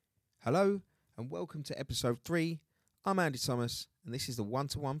Hello and welcome to episode 3. I'm Andy Thomas and this is the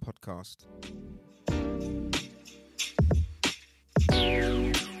One-to-One podcast.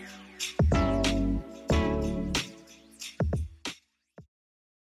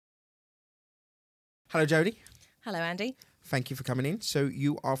 Hello Jodie. Hello Andy. Thank you for coming in. So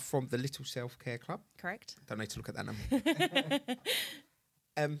you are from the Little Self-Care Club? Correct. Don't need to look at that number.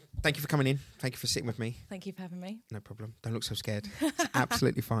 Thank you for coming in. Thank you for sitting with me. Thank you for having me. No problem. Don't look so scared. It's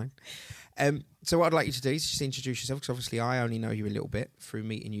absolutely fine. So what I'd like you to do is just introduce yourself, because obviously I only know you a little bit through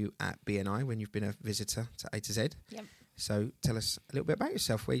meeting you at BNI when you've been a visitor to A to Z. Yep. So tell us a little bit about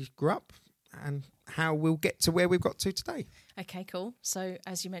yourself, where you grew up and how we'll get to where we've got to today. Okay, cool. So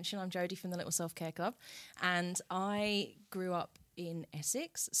as you mentioned, I'm Jodie from the Little Self-Care Club, and I grew up in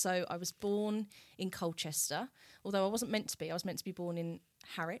Essex. So I was born in Colchester, although I wasn't meant to be. I was meant to be born in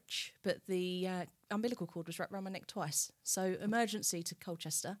Harwich, but the umbilical cord was wrapped around my neck twice. So emergency to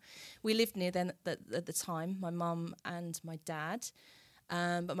Colchester. We lived near then at the time, my mum and my dad.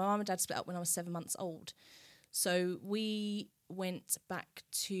 But my mum and dad split up when I was 7 months old. So we went back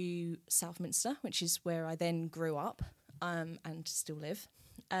to Southminster, which is where I then grew up and still live.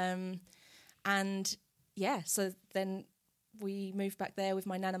 And yeah, so then we moved back there with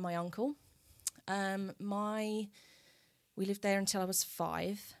my nan and my uncle. We lived there until I was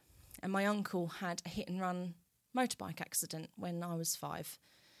 5, and my uncle had a hit-and-run motorbike accident when I was 5.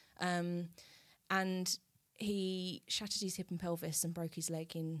 And he shattered his hip and pelvis and broke his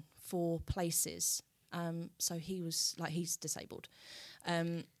leg in 4 places. So he's disabled.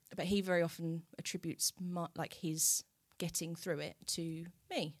 But he very often attributes his getting through it to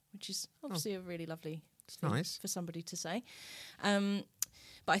me, which is obviously a really lovely thing nice for somebody to say. But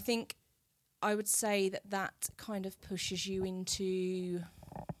I think I would say that kind of pushes you into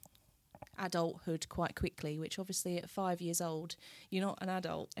adulthood quite quickly, which obviously at 5 years old, you're not an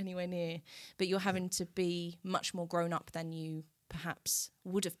adult anywhere near, but you're having to be much more grown up than you perhaps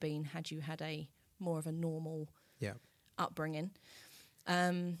would have been had you had more of a normal upbringing.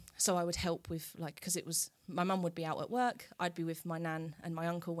 So I would help with, because it was, my mum would be out at work, I'd be with my nan and my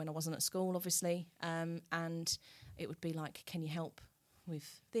uncle when I wasn't at school, obviously, and it would be like, can you help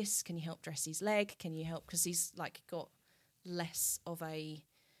with this? Can you help dress his leg? Can you help? Because he's got less of a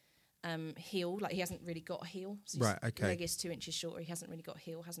heel, he hasn't really got a heel. So his leg is 2 inches shorter. He hasn't really got a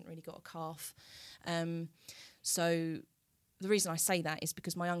heel, hasn't really got a calf. So the reason I say that is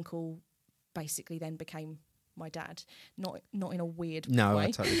because my uncle basically then became my dad, not in a weird way. No,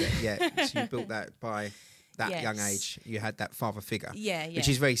 I totally get it. Yeah, so you built that by that young age. You had that father figure, which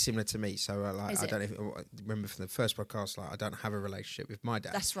is very similar to me. So I don't know if remember from the first podcast, I don't have a relationship with my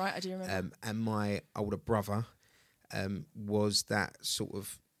dad. That's right, I do remember. And my older brother was that sort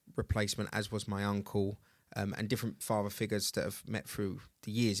of replacement, as was my uncle, and different father figures that have met through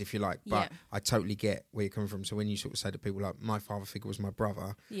the years, if you like. But I totally get where you're coming from. So when you sort of say to people like, my father figure was my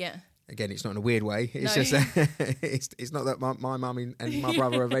brother, again, it's not in a weird way. It's just it's not that my mum and my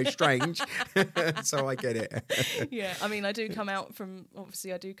brother are very strange, so I get it. Yeah, I mean, I do come from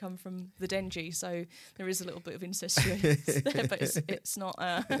the Dengie, so there is a little bit of incestuous there, but it's not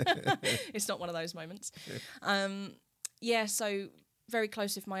it's not one of those moments. So very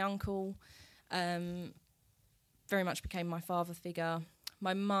close with my uncle. Very much became my father figure.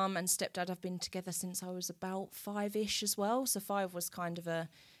 My mum and stepdad have been together since I was about 5-ish as well. So 5 was kind of a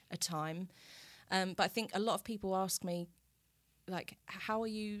time. But I think a lot of people ask me, how are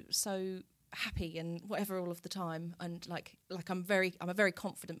you so happy and whatever all of the time? And I'm a very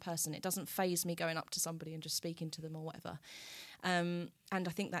confident person. It doesn't faze me going up to somebody and just speaking to them or whatever. And I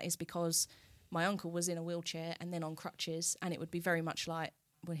think that is because my uncle was in a wheelchair and then on crutches, and it would be very much like,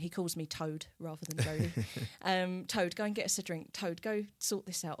 when he calls me Toad rather than Jodie. Toad, go and get us a drink. Toad, go sort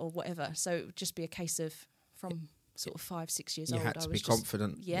this out or whatever. So it would just be a case of from sort of 5-6 years old. You had to be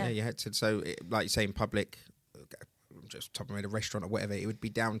confident. Yeah, you had to. So, like you say, in public, just top of my head, a restaurant or whatever, it would be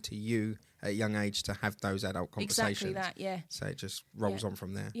down to you at a young age to have those adult conversations. Exactly that, yeah. So it just rolls on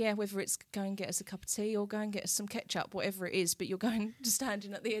from there. Yeah, whether it's go and get us a cup of tea or go and get us some ketchup, whatever it is, but you're going to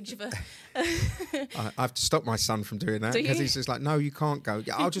standing at the edge of a... I have to stop my son from doing that, because he's just like, no, you can't go.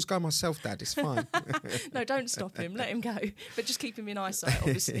 I'll just go myself, Dad, it's fine. No, don't stop him, let him go. But just keep him in eyesight,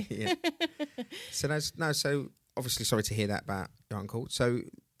 obviously. So obviously sorry to hear that about your uncle. So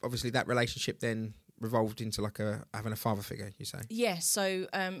obviously that relationship then revolved into having a father figure, you say? Yeah, so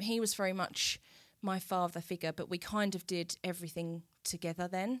he was very much my father figure, but we kind of did everything together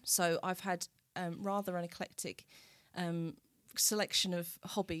then. So I've had rather an eclectic selection of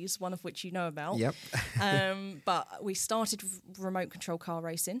hobbies, one of which you know about. Yep. But we started remote control car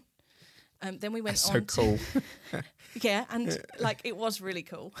racing. Then we went That's on. so cool. Yeah, and like it was really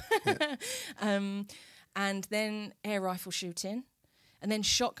cool. And then air rifle shooting, and then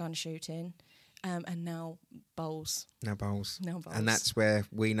shotgun shooting, and now bowls. Now bowls. And that's where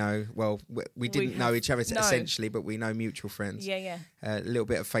we know, well, we didn't know each other essentially, but we know mutual friends. Yeah. A little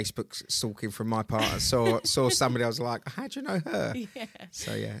bit of Facebook stalking from my part. I saw somebody, I was like, how do you know her? Yeah.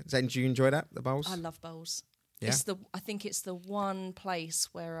 So, yeah. Then do you enjoy that, the bowls? I love bowls. Yeah. I think it's the one place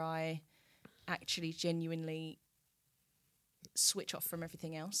where I actually genuinely switch off from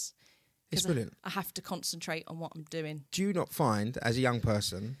everything else. It's brilliant. I have to concentrate on what I'm doing. Do you not find, as a young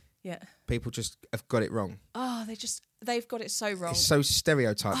person, people just have got it wrong? Oh, they've got it so wrong. It's so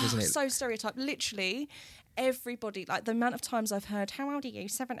stereotyped, isn't it? So stereotyped. Literally, everybody, like the amount of times I've heard, how old are you?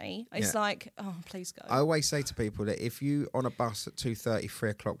 70? It's like, oh, please go. I always say to people that if you on a bus at 2:30, 3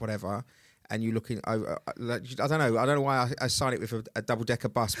 o'clock, whatever, and you're looking over, I don't know why I sign it with a double-decker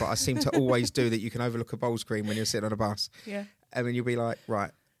bus, but I seem to always do that. You can overlook a bowl screen when you're sitting on a bus. Yeah. And then you'll be like,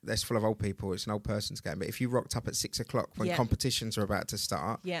 right, that's full of old people. It's an old person's game. But if you rocked up at 6 o'clock when competitions are about to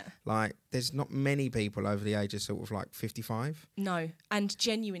start, like there's not many people over the age of sort of like 55. No, and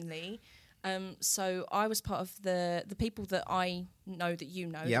genuinely, so I was part of the people that I know that you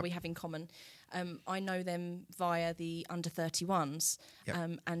know that we have in common. I know them via the under 31s,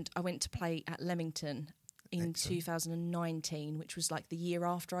 and I went to play at Leamington in 2019, which was like the year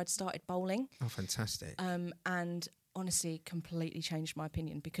after I'd started bowling. Oh, fantastic! And honestly, completely changed my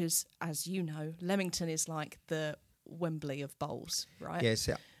opinion because, as you know, Leamington is like the Wembley of bowls, right? Yes.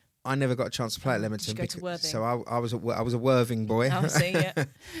 Yeah, I never got a chance to play at Leamington. Did you go to Worthing? So I was a Worthing boy. Oh, see, yeah.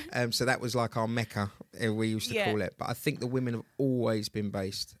 So that was like our mecca, we used to call it. But I think the women have always been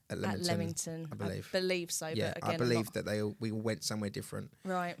based at Leamington. I believe. I believe so. Yeah, but again, I believe that we all went somewhere different.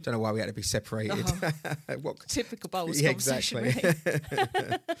 Right. Don't know why we had to be separated. What typical bowls conversation, exactly.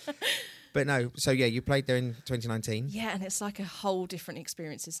 Really. But no, so yeah, you played there in 2019. Yeah, and it's like a whole different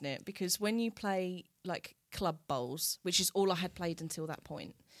experience, isn't it? Because when you play like club bowls, which is all I had played until that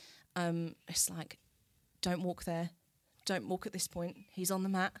point, it's like, don't walk there, don't walk at this point, he's on the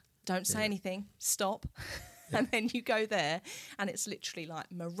mat, don't say anything, stop. And then you go there and it's literally like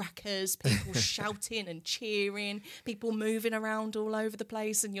maracas, people shouting and cheering, people moving around all over the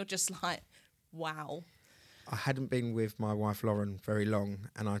place, and you're just like, wow. I hadn't been with my wife Lauren very long,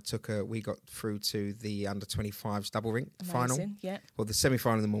 and we got through to the under 25s double rink final. Yeah. Well, the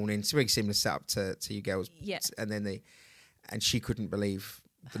semi-final in the morning. It's a very similar setup to you girls. Yeah. And then she couldn't believe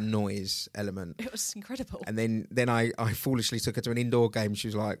the noise element. It was incredible. And then I foolishly took her to an indoor game. She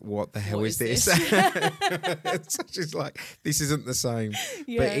was like, what the hell is this? So she's like, this isn't the same.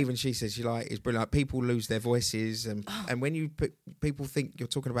 Yeah. But even she says, it's brilliant. Like, people lose their voices. And when people think you're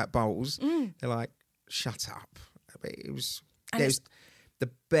talking about bowls, they're like, shut up. It was the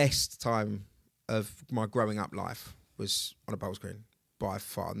best time of my growing up life was on a bowl screen by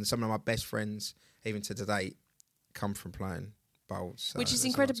far. And some of my best friends, even to date, come from playing bowls. So which is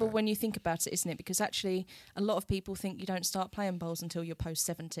incredible when you think about it, isn't it? Because actually a lot of people think you don't start playing bowls until you're post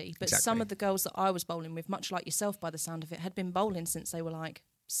 70. But some of the girls that I was bowling with, much like yourself by the sound of it, had been bowling since they were like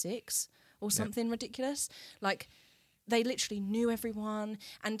 6 or something ridiculous. Like they literally knew everyone.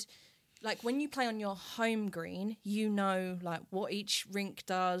 And like when you play on your home green, you know like what each rink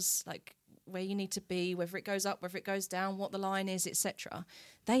does, like where you need to be, whether it goes up, whether it goes down, what the line is, etc.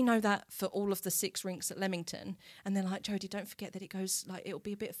 They know that for all of the 6 rinks at Leamington, and they're like, Jodie, don't forget that it goes like it'll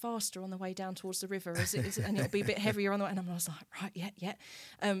be a bit faster on the way down towards the river, and it'll be a bit heavier on the way. And I was like, right, yeah.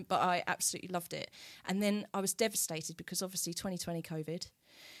 But I absolutely loved it. And then I was devastated because obviously 2020 COVID,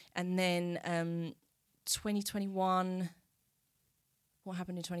 and then 2021. What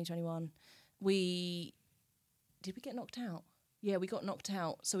happened in 2021? Did we get knocked out? Yeah, we got knocked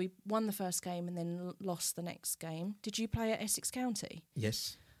out. So we won the first game and then lost the next game. Did you play at Essex County?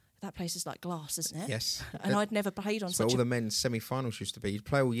 Yes. That place is like glass, isn't it? Yes. And I'd never played on such all the men's semi-finals used to be. You'd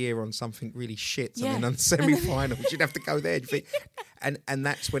play all year on something really shit, and then on semi-finals you'd have to go there. And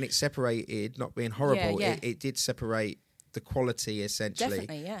that's when it separated, not being horrible. Yeah. It did separate the quality, essentially.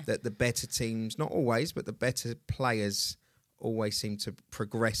 Definitely, yeah. That the better teams, not always, but the better players always seem to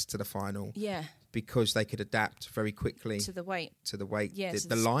progress to the final. Yeah. Because they could adapt very quickly to the weight. Yeah,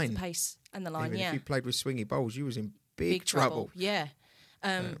 the line. The pace and the line, Even if you played with swingy bowls, you was in big trouble. Yeah.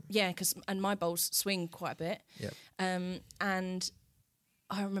 Because my bowls swing quite a bit. Yep. And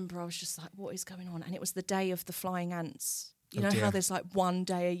I remember I was just like, what is going on? And it was the day of the flying ants. You know how there's like one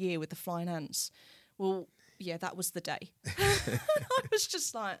day a year with the flying ants? Well, yeah, that was the day. I was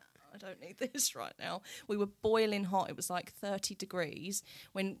just like, I don't need this right now. We were boiling hot. It was like 30 degrees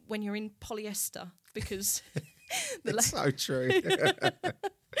when you're in polyester because... It's so true.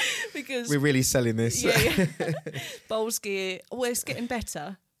 Because we're really selling this. Yeah. Bowls gear, well, it's getting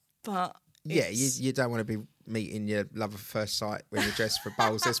better, but yeah, you don't want to be meeting your love at first sight when you're dressed for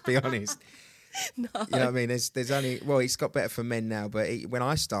bowls. Let's be honest. No. You know what I mean? There's only, well, it's got better for men now, but when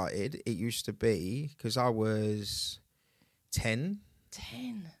I started, it used to be, because I was 10.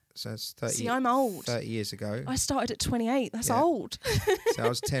 10. So it's 30. See, I'm old. 30 years ago. I started at 28. That's old. So I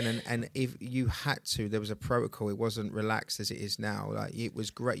was 10, and if you had to, there was a protocol. It wasn't relaxed as it is now. Like, it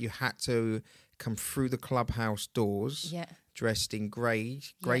was great. You had to come through the clubhouse doors dressed in grey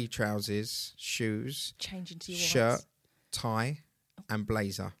trousers, shoes, change into your shirt, tie, and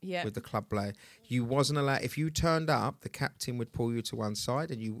blazer with the club blazer. You wasn't allowed. If you turned up, the captain would pull you to one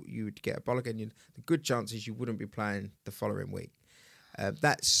side, and you would get a bollock, and the good chances you wouldn't be playing the following week.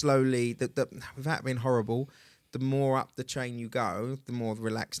 That slowly, without being horrible, the more up the chain you go, the more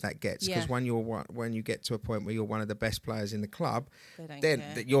relaxed that gets. Because when you get to a point where you're one of the best players in the club, then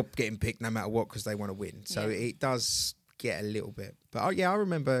you're getting picked no matter what, because they want to win. So it does get a little bit. But I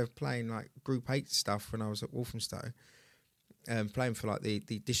remember playing like Group 8 stuff when I was at Walthamstow, playing for like the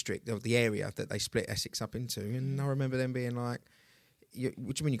district of the area that they split Essex up into. And I remember them being like,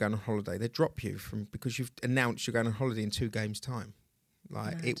 what do you mean you're going on holiday? They drop you because you've announced you're going on holiday in 2 games' time.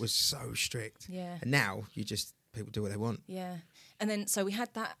 Like, it was so strict. Yeah. And now people do what they want. Yeah. And then, so we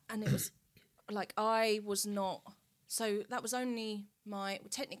had that, and it was like, I was not, so that was only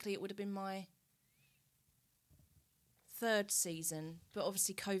technically it would have been my 3rd season, but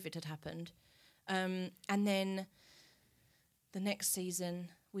obviously COVID had happened. And then the next season,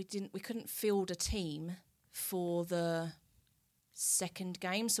 we couldn't field a team for the 2nd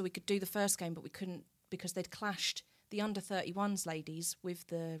game, so we could do the 1st game, but we couldn't, because they'd clashed the under-31s ladies with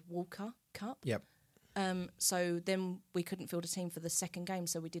the Walker Cup. Yep. So then we couldn't field a team for the 2nd game,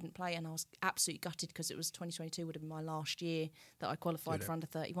 so we didn't play, and I was absolutely gutted, because it was 2022 would have been my last year that I qualified for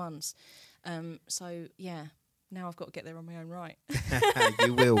under-31s. So yeah, now I've got to get there on my own right.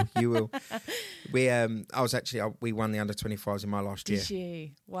 You will. We won the under-25s in my last year. Did you?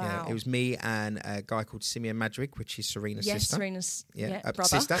 Wow. Yeah, it was me and a guy called Simeon Madrick, which is Serena's sister. Yes, Serena's brother.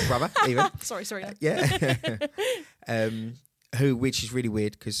 Sister, brother, even. Sorry, Serena. Yeah. Which is really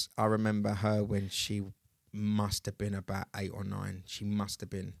weird, because I remember her when she must have been about 8 or 9. She must have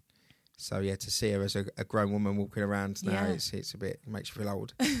been. So yeah, to see her as a grown woman walking around now, it's a bit, it makes you feel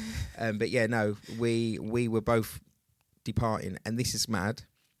old. But yeah, no, we were both departing, and this is mad.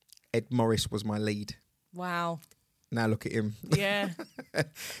 Ed Morris was my lead. Wow. Now look at him. Yeah.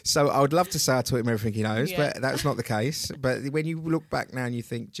 So I would love to say I taught him everything he knows, but that's not the case. But when you look back now and you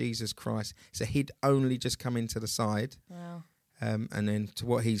think, Jesus Christ, so he'd only just come into the side. Wow. And then to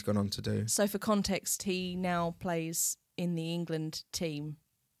what he's gone on to do. So for context, he now plays in the England team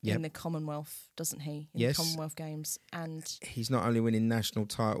in the Commonwealth, doesn't he? In the Commonwealth Games. And he's not only winning national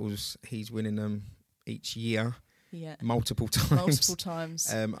titles, he's winning them each year. Yeah. Multiple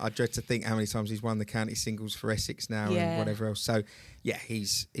times. I dread to think how many times he's won the county singles for Essex now and whatever else. So, yeah,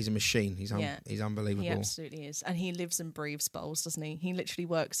 he's a machine. He's unbelievable. He absolutely is. And he lives and breathes bowls, doesn't he? He literally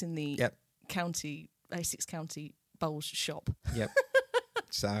works in the Essex County bowls shop. Yep.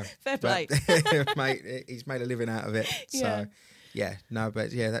 So fair play. Mate, he's made a living out of it. So,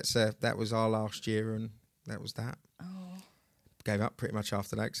 that was our last year, and that was that. Oh. Gave up pretty much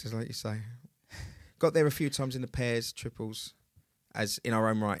after that, because like you say. Got there a few times in the pairs, triples, as in our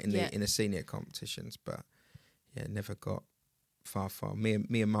own right in the senior competitions, but never got far. Me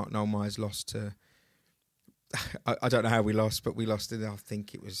and Mark Noel-Myers lost to. I don't know how we lost, but we lost in, I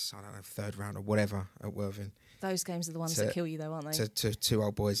think it was, 3rd round or whatever at Worthing. Those games are the ones that kill you, though, aren't they? To 2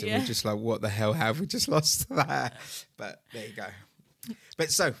 old boys, and we're just like, what the hell have we just lost to that? But there you go.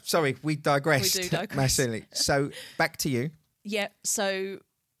 But sorry, we digressed. We do digress. Massively. So back to you. Yeah. So.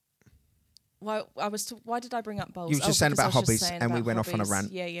 Why did I bring up bowls? You were just saying about hobbies, and we went off on a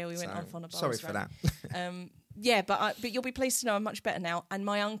rant. Yeah, we went off on a bowls sorry for rant. that. But you'll be pleased to know I'm much better now. And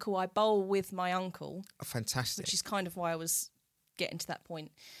my uncle, I bowl with my uncle. Oh, fantastic. Which is kind of why I was getting to that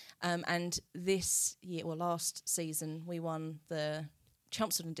point. And this year, last season, we won the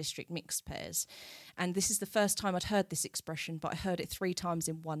Chelmsford District mixed pairs. And this is the first time I'd heard this expression, but I heard it 3 times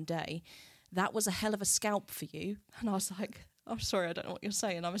in one day. That was a hell of a scalp for you. And I was like, I'm sorry, I don't know what you're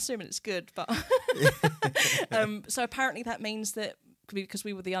saying. I'm assuming it's good, but so apparently that means that because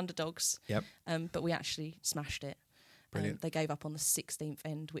we were the underdogs, but we actually smashed it. Brilliant. They gave up on the 16th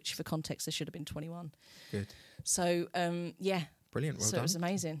end, which for context there should have been 21. Good. So brilliant. Well so done. It was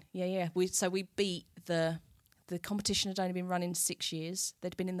amazing. Yeah. We beat the competition had only been running 6 years.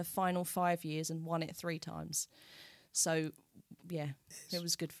 They'd been in the final 5 years and won it 3 times. So. Yeah, it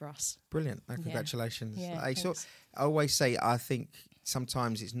was good for us. Brilliant. Congratulations. Yeah, I always say, I think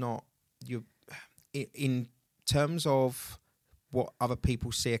sometimes it's not you in terms of what other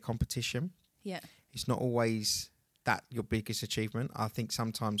people see a competition. Yeah, it's not always that your biggest achievement. I think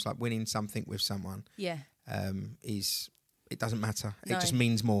sometimes like winning something with someone. Yeah. It doesn't matter. No. It just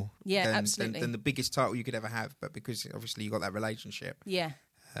means more. Yeah, absolutely. Than the biggest title you could ever have. But because obviously you got that relationship. Yeah.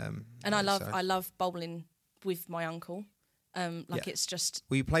 And I love bowling with my uncle. It's just.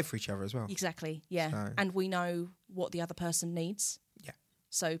 Well, you play for each other as well. Exactly. Yeah. So. And we know what the other person needs. Yeah.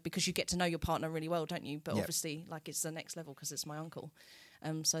 So because you get to know your partner really well, don't you? But obviously, like it's the next level because it's my uncle.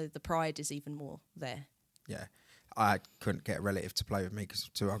 So the pride is even more there. Yeah. I couldn't get a relative to play with me because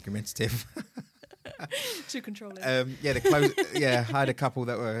I'm too argumentative. Too controlling. I had a couple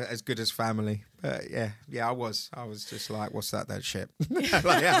that were as good as family. But I was just like, what's that shit? What's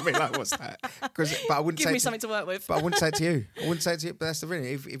that? But I wouldn't give me something to work with. But I wouldn't say it to you. But that's the thing.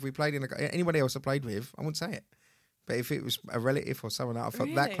 If we played anybody else I played with, I wouldn't say it. But if it was a relative or someone that I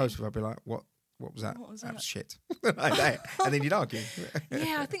felt that close with, I'd be like, what was that? That was shit. Like that. And then you'd argue.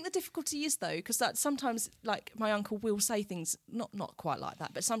 Yeah, I think the difficulty is though, because that sometimes like my uncle will say things not quite like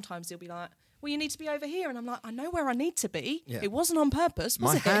that, but sometimes he'll be like, well, you need to be over here. And I'm like, I know where I need to be. Yeah. It wasn't on purpose,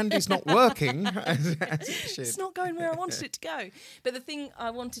 was it? My hand is not working. It's not going where I wanted it to go. But the thing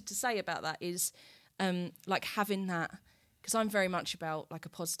I wanted to say about that is like having that, because I'm very much about like a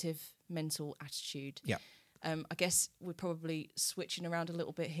positive mental attitude. Yeah. I guess we're probably switching around a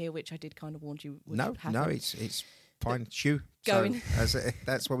little bit here, which I did kind of warn you would happen. No, it's fine. It's you.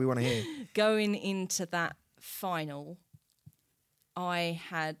 That's what we want to hear. Going into that final, I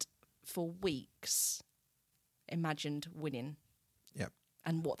had for weeks imagined winning. Yep.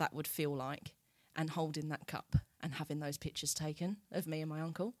 And what that would feel like, and holding that cup and having those pictures taken of me and my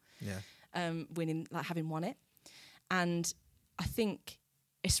uncle. Yeah. Winning, like having won it. And I think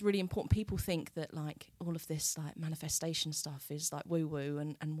it's really important. People think that like all of this like manifestation stuff is like woo woo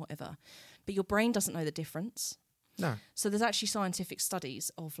and whatever, but your brain doesn't know the difference. No. So there's actually scientific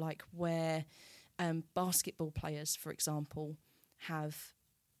studies of like where basketball players, for example, have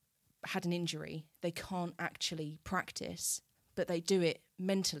had an injury. They can't actually practice, but they do it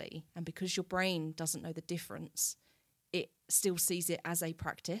mentally. And because your brain doesn't know the difference, it still sees it as a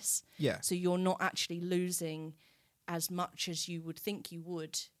practice. Yeah. So you're not actually losing as much as you would think you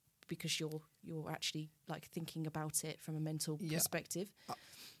would, because you're actually like thinking about it from a mental perspective.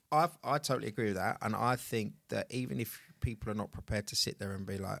 I totally agree with that, and I think that even if people are not prepared to sit there and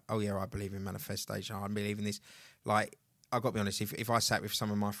be like, oh yeah, I believe in manifestation, I believe in this, like I've got to be honest, if I sat with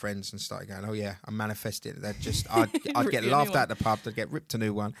some of my friends and started going, oh yeah, I'm manifesting, they'd just I'd get laughed at the pub, I'd get ripped a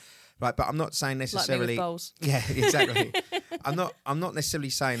new one. Like, but I'm not saying necessarily. Like me with bowls. Yeah, exactly. I'm not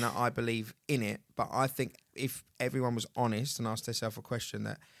necessarily saying that I believe in it, but I think if everyone was honest and asked themselves a question,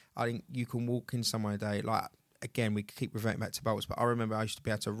 that I think you can walk in somewhere today. Like again, we keep reverting back to bowls, but I remember I used to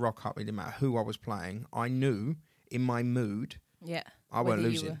be able to rock up. It didn't matter who I was playing. I knew in my mood. Yeah. I weren't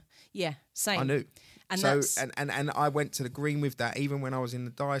losing. Same. I knew. And so and I went to the green with that, even when I was in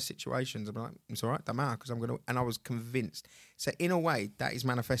the dire situations. I'm like, it's all right, don't matter, because I'm gonna. And I was convinced. So in a way, that is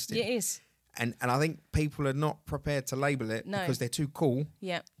manifesting. It is. And I think people are not prepared to label it because they're too cool.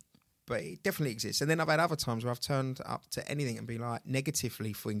 Yeah. But it definitely exists. And then I've had other times where I've turned up to anything and be like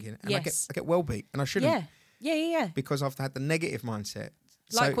negatively thinking, and I get well beat, and I shouldn't. Yeah. Because I've had the negative mindset.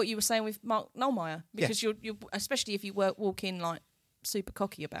 Like what you were saying with Mark Nollmeyer, because you're especially if you walk in like super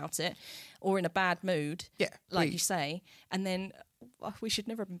cocky about it or in a bad mood, you say, and then we should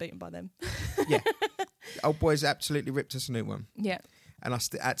never have been beaten by them. Yeah. Old boys absolutely ripped us a new one. Yeah. And I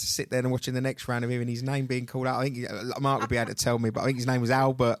had to sit there and watching the next round of him and his name being called out. I think Mark would be able to tell me, but I think his name was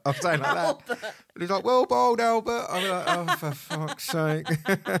Albert or something like that. But he's like, well bowled, Albert. I'm like, oh, for fuck's sake.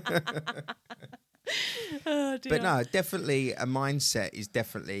 Oh, dear. But no, definitely a mindset is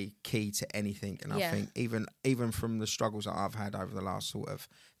definitely key to anything. And I think even from the struggles that I've had over the last sort of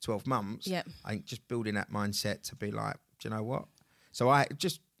 12 months, I think just building that mindset to be like, do you know what? So I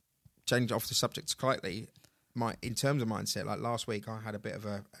just change off the subject slightly. In terms of mindset, like last week, I had a bit of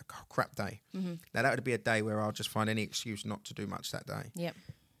a crap day. Mm-hmm. Now that would be a day where I'll just find any excuse not to do much that day. Yep.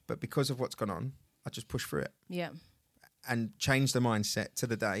 But because of what's gone on, I just push through it. Yeah. And change the mindset to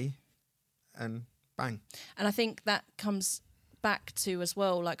the day, and bang. And I think that comes back to as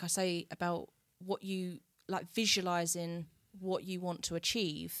well, like I say, about what you like visualizing what you want to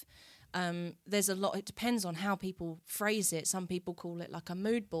achieve. There's a lot, it depends on how people phrase it. Some people call it like a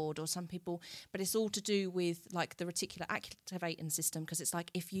mood board, or some people, but it's all to do with like the reticular activating system, because it's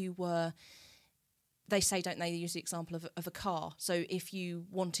like if you were, they say, don't they use the example of a car. So if you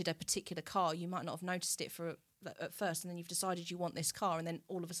wanted a particular car, you might not have noticed it for at first, and then you've decided you want this car, and then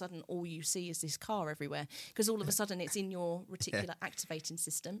all of a sudden all you see is this car everywhere, because all of a sudden it's in your reticular activating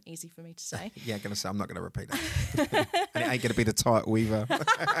system. Easy for me to say. Yeah, I'm going to say, I'm not going to repeat that. And it ain't going to be the title either.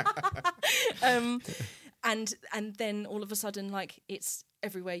 And then all of a sudden, like, it's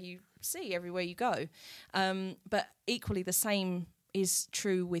everywhere you see, everywhere you go. But equally the same is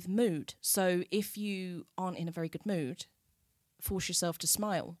true with mood. So if you aren't in a very good mood, force yourself to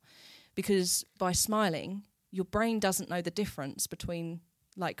smile, because by smiling, your brain doesn't know the difference between,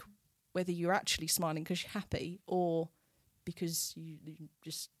 like, whether you're actually smiling because you're happy or because you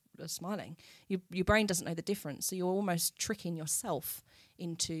just are smiling. Your brain doesn't know the difference, so you're almost tricking yourself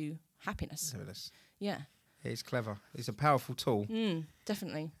into happiness. Yeah. It's clever. It's a powerful tool.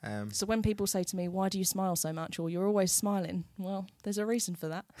 Definitely. So when people say to me, why do you smile so much? Or you're always smiling. Well, there's a reason for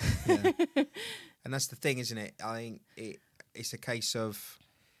that. Yeah. And that's the thing, isn't it? I think it's a case of,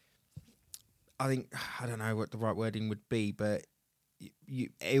 I don't know what the right wording would be, but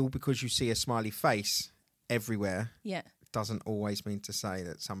all because you see a smiley face everywhere doesn't always mean to say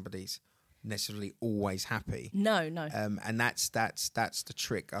that somebody's necessarily always happy. No. And that's the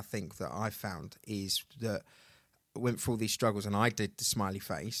trick, I think, that I found, is that I went through all these struggles and I did the smiley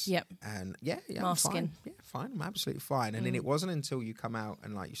face. Yep. And yeah, masking. I'm fine. Yeah, fine. I'm absolutely fine. And then it wasn't until you come out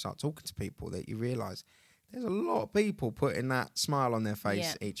and, like, you start talking to people that you realise there's a lot of people putting that smile on their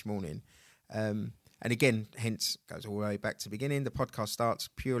face each morning. And again, hence, goes all the way back to the beginning. The podcast starts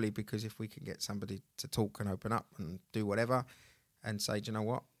purely because if we can get somebody to talk and open up and do whatever and say, do you know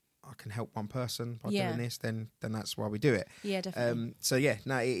what, I can help one person by doing this, then that's why we do it. Yeah, definitely. So yeah,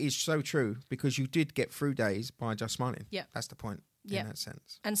 no, it is so true, because you did get through days by just smiling. Yeah. That's the point in that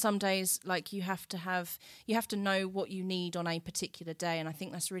sense. And some days, like, you have to know what you need on a particular day. And I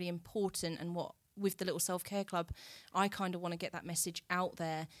think that's really important. And what, with the Little Self-Care Club, I kind of want to get that message out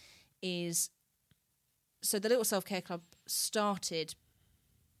there is, so the Little Self-Care Club started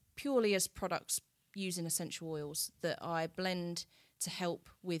purely as products using essential oils that I blend to help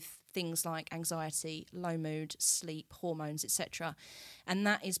with things like anxiety, low mood, sleep, hormones, etc. And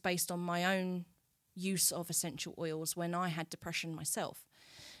that is based on my own use of essential oils when I had depression myself.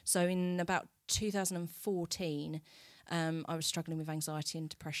 So in about 2014, I was struggling with anxiety and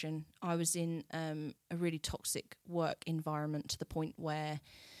depression. I was in a really toxic work environment, to the point where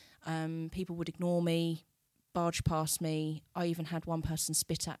people would ignore me, barge past me. I even had one person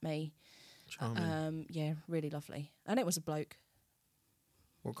spit at me. Charming. Yeah, really lovely. And it was a bloke.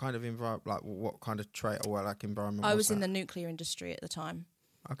 What kind of environment, like what kind of trait or like environment I was in that? the nuclear industry at the time.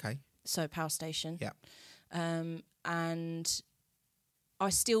 Okay. So power station. Yeah. And I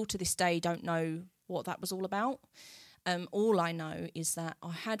still to this day don't know what that was all about. All I know is that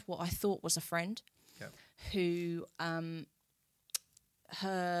I had what I thought was a friend who,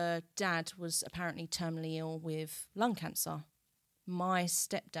 her dad was apparently terminally ill with lung cancer. My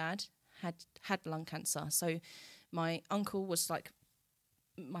stepdad had lung cancer. So my uncle was like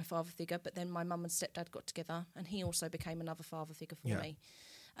my father figure, but then my mum and stepdad got together and he also became another father figure for me.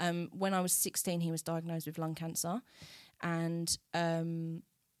 When I was 16, he was diagnosed with lung cancer, and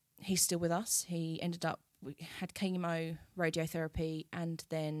he's still with us. He ended up, had chemo, radiotherapy, and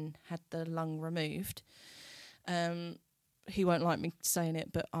then had the lung removed. He won't like me saying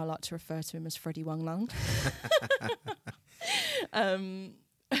it, but I like to refer to him as Freddie Wung Lung. And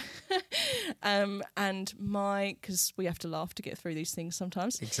because we have to laugh to get through these things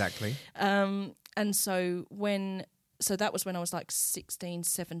sometimes. Exactly. And so that was when I was like 16,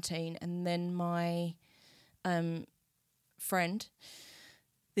 17. And then my friend,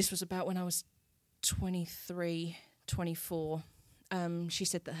 this was about when I was 23, 24. She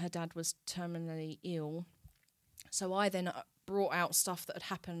said that her dad was terminally ill. So I then brought out stuff that had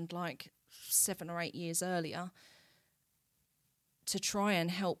happened like 7 or 8 years earlier to try and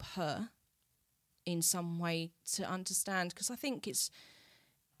help her in some way to understand, because I think it's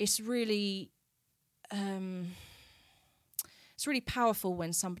really powerful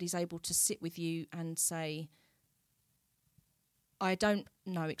when somebody's able to sit with you and say, I don't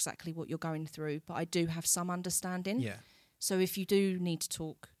know exactly what you're going through, but I do have some understanding. Yeah. So if you do need to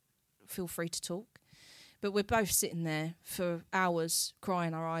talk, feel free to talk. But we're both sitting there for hours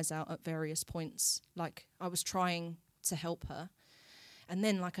crying our eyes out at various points. Like, I was trying to help her. And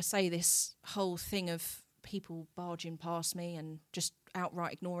then, like I say, this whole thing of people barging past me and just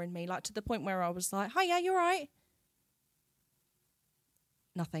outright ignoring me, like to the point where I was like, hi, yeah, you're right.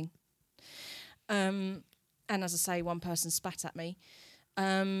 Nothing. And as I say, one person spat at me.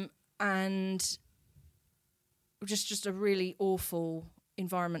 And just a really awful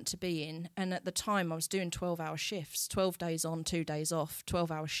environment to be in. And at the time I was doing 12-hour shifts, 12 days on, 2 days off,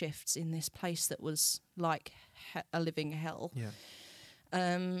 12-hour shifts in this place that was like a living hell. Yeah.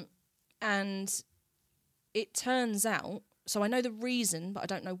 And it turns out, so I know the reason, but I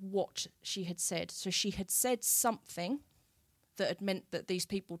don't know what she had said. So she had said something that had meant that these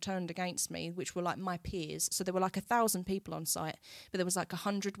people turned against me, which were like my peers. So there were like 1,000 people on site, but there was like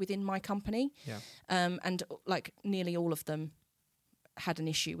 100 within my company. Yeah. And like nearly all of them had an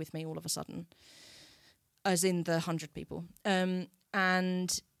issue with me all of a sudden, as in the 100 people.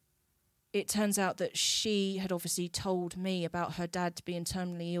 And it turns out that she had obviously told me about her dad being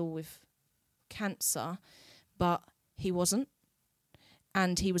terminally ill with cancer, but he wasn't.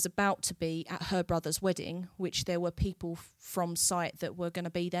 And he was about to be at her brother's wedding, which there were people from site that were going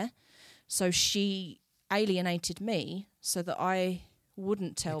to be there. So she alienated me so that I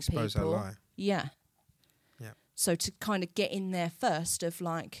wouldn't tell Expose people. Her lie. Yeah. Yeah. So to kind of get in there first of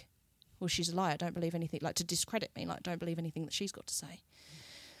like, well, she's a liar, don't believe anything, like to discredit me, like don't believe anything that she's got to say.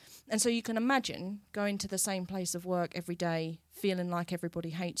 And so you can imagine going to the same place of work every day, feeling like everybody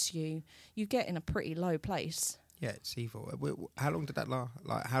hates you. You get in a pretty low place. Yeah, it's evil. How long did that last?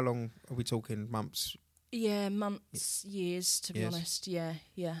 Like, how long are we talking? Months? Yeah, months, years, to be honest. Yeah,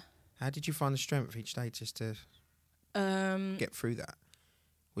 yeah. How did you find the strength each day just to get through that?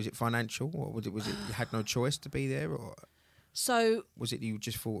 Was it financial, or was it you had no choice to be there, or so was it you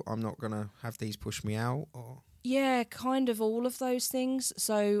just thought, I'm not gonna have these push me out, or? Yeah, kind of all of those things.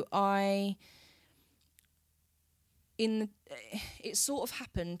 So it sort of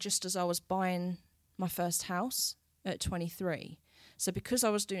happened just as I was buying my first house at 23. So because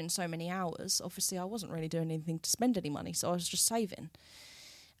I was doing so many hours, obviously I wasn't really doing anything to spend any money, so I was just saving.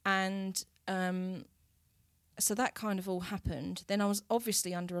 And so that kind of all happened. Then I was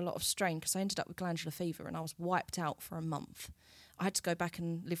obviously under a lot of strain because I ended up with glandular fever and I was wiped out for a month. I had to go back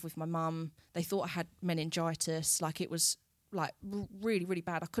and live with my mum. They thought I had meningitis. Like, it was like really, really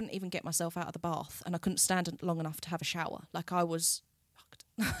bad. I couldn't even get myself out of the bath and I couldn't stand long enough to have a shower. Like, I was fucked.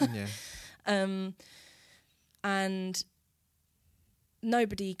 Yeah. And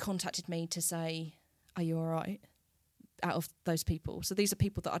nobody contacted me to say, are you all right? Out of those people. So these are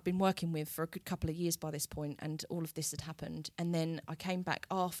people that I'd been working with for a good couple of years by this point, and all of this had happened. And then I came back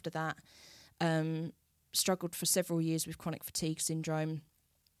after that, struggled for several years with chronic fatigue syndrome.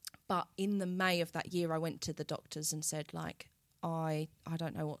 But in the May of that year, I went to the doctors and said, like, I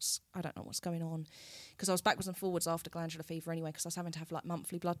don't know what's going on, because I was backwards and forwards after glandular fever anyway, because I was having to have like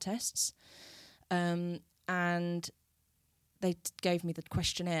monthly blood tests. And they gave me the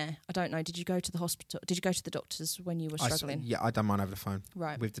questionnaire. I don't know. Did you go to the hospital? Did you go to the doctors when you were struggling? I done mine over the phone.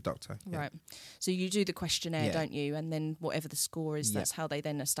 Right. With the doctor. Yeah. Right. So you do the questionnaire, don't you? And then whatever the score is, that's how they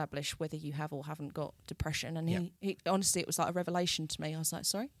then establish whether you have or haven't got depression. And he honestly, it was like a revelation to me. I was like,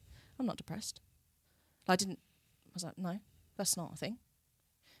 sorry, I'm not depressed. I was like, no, that's not a thing.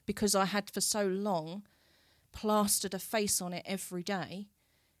 Because I had for so long plastered a face on it every day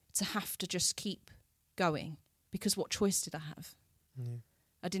to have to just keep going, because what choice did I have? Yeah.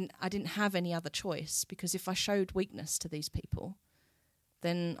 I didn't have any other choice, because if I showed weakness to these people,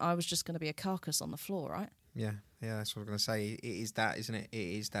 then I was just going to be a carcass on the floor, right? Yeah, that's what I was going to say. It is that, isn't it? It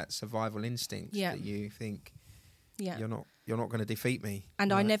is that survival instinct that you think, you're not going to defeat me.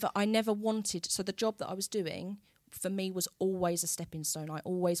 And I never wanted. So the job that I was doing for me was always a stepping stone. I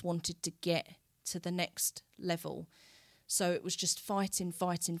always wanted to get to the next level. So it was just fighting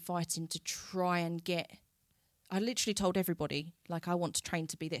to try and get. I literally told everybody, like, I want to train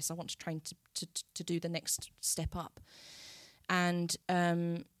to be this. I want to train to do the next step up. And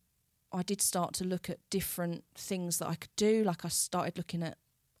I did start to look at different things that I could do. Like, I started looking at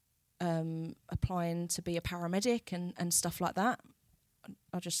applying to be a paramedic and stuff like that.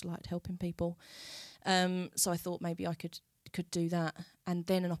 I just liked helping people. So I thought maybe I could do that. And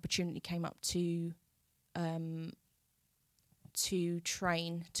then an opportunity came up to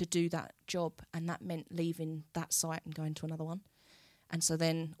train to do that job, and that meant leaving that site and going to another one. And so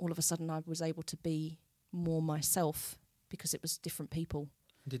then all of a sudden I was able to be more myself, because it was different people.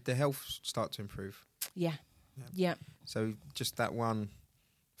 Did the health start to improve? Yeah. So just that one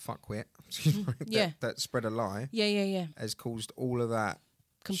fuckwit that spread a lie has caused all of that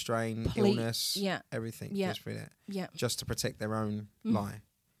strain, illness, everything just to protect their own lie.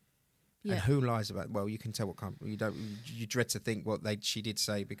 Yeah. And who lies about? Well, you can tell what company. You dread to think what she did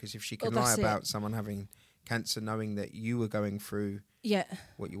say, because if she can lie about someone having cancer, knowing that you were going through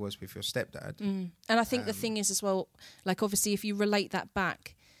what you was with your stepdad. And I think the thing is as well, like, obviously if you relate that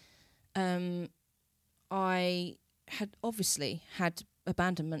back, I had obviously had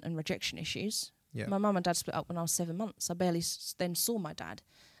abandonment and rejection issues, Yeah. My mum and dad split up when I was 7 months. I barely then saw my dad.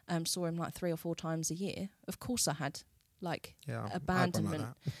 Saw him like 3 or 4 times a year. Of course I had abandonment.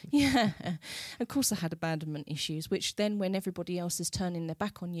 Yeah. Of course I had abandonment issues, which then when everybody else is turning their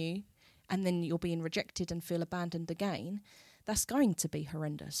back on you and then you're being rejected and feel abandoned again, that's going to be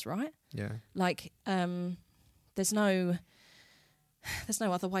horrendous, right? Yeah. Like, there's no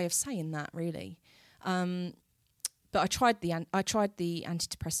other way of saying that, really. But I tried the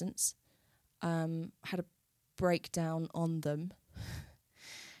antidepressants, had a breakdown on them.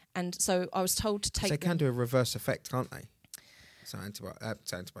 And so I was told to take They can do a reverse effect, can't they? So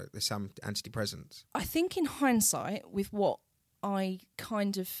there's some antidepressants. I think in hindsight, with what I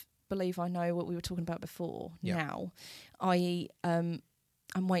kind of believe I know, what we were talking about before, now, I'm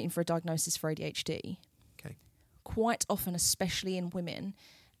waiting for a diagnosis for ADHD. Okay. Quite often, especially in women,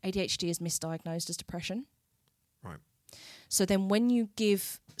 ADHD is misdiagnosed as depression. Right. So then when you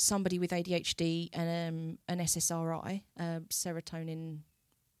give somebody with ADHD an SSRI, serotonin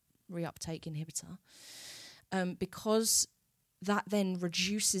reuptake inhibitor, because that then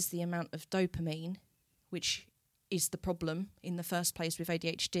reduces the amount of dopamine, which is the problem in the first place with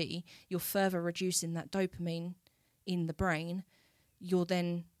ADHD, you're further reducing that dopamine in the brain, you're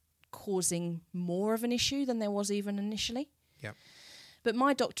then causing more of an issue than there was even initially. Yeah. But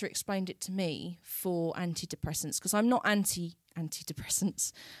my doctor explained it to me for antidepressants, because I'm not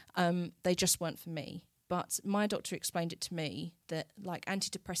antidepressants. They just weren't for me. But my doctor explained it to me that, like,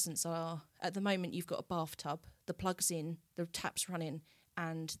 antidepressants are, at the moment, you've got a bathtub, the plug's in, the tap's running,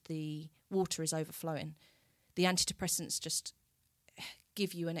 and the water is overflowing. The antidepressants just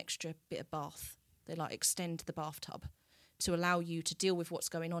give you an extra bit of bath. They, like, extend the bathtub to allow you to deal with what's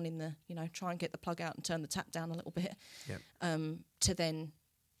going on in the, try and get the plug out and turn the tap down a little bit, to then,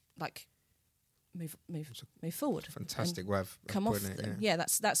 like, move forward. Fantastic way of come off it, them. Yeah,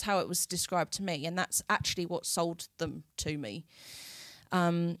 that's how it was described to me, and that's actually what sold them to me.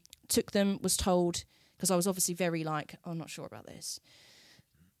 Took them, was told, because I was obviously very like, I'm not sure about this.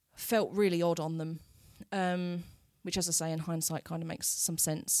 Felt really odd on them, which, as I say, in hindsight kind of makes some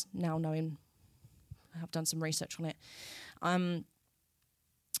sense now, knowing I've done some research on it.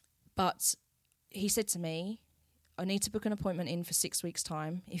 But he said to me, I need to book an appointment in for 6 weeks'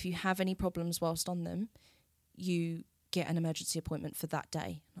 time. If you have any problems whilst on them, you get an emergency appointment for that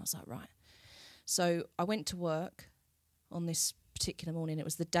day. And I was like, right. So I went to work on this particular morning. It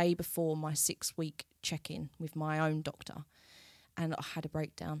was the day before my 6-week check-in with my own doctor. And I had a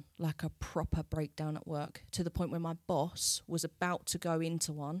breakdown, like a proper breakdown at work, to the point where my boss was about to go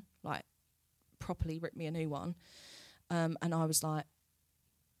into one, like properly rip me a new one. And I was like,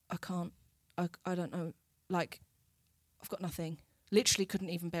 I don't know, like, I've got nothing. Literally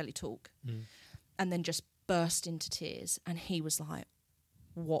couldn't even barely talk. And then just burst into tears. And he was like,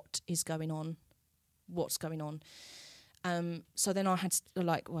 what is going on? What's going on? So then I had to,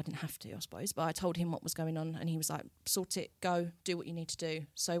 I didn't have to, I suppose, but I told him what was going on, and he was like, sort it, go, do what you need to do.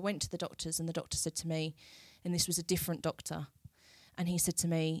 So I went to the doctors, and the doctor said to me, and this was a different doctor, and he said to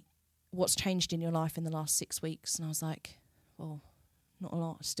me, what's changed in your life in the last 6 weeks? And I was like, well, not a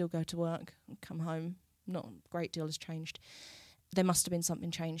lot. I still go to work, come home. Not a great deal has changed. There must have been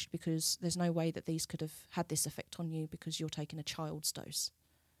something changed, because there's no way that these could have had this effect on you because you're taking a child's dose.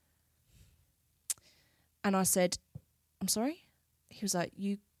 And I said, I'm sorry? He was like,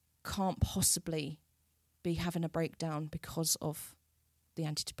 you can't possibly be having a breakdown because of the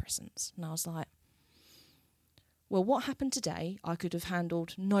antidepressants. And I was like, well, what happened today, I could have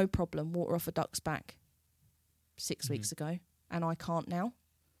handled no problem, water off a duck's back 6 weeks ago, and I can't now.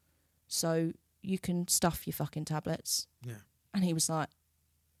 So you can stuff your fucking tablets. Yeah. And he was like,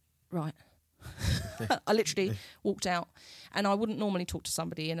 right. I literally walked out, and I wouldn't normally talk to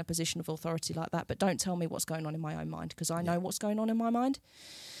somebody in a position of authority like that, but don't tell me what's going on in my own mind, because I know what's going on in my mind.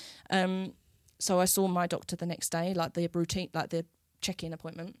 So I saw my doctor the next day, like the routine, like the check-in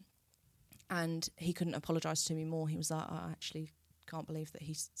appointment, and he couldn't apologise to me more. He was like, I actually can't believe that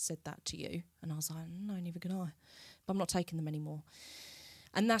he said that to you. And I was like, no, neither can I. But I'm not taking them anymore.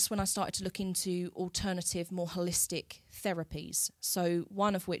 And that's when I started to look into alternative, more holistic therapies. So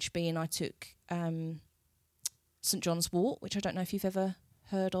one of which being I took St John's wort, which I don't know if you've ever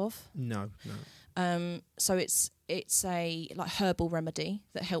heard of. No. So it's a like herbal remedy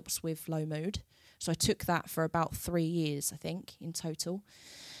that helps with low mood. So I took that for about 3 years, I think, in total.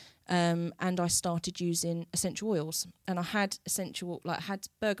 And I started using essential oils, and I had had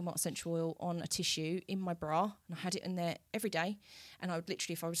bergamot essential oil on a tissue in my bra, and I had it in there every day. And I would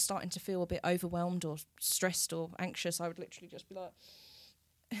literally, if I was starting to feel a bit overwhelmed or stressed or anxious, I would literally just be like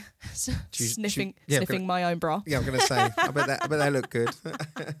sniffing my own bra. Yeah, I'm going to say, I bet they look good.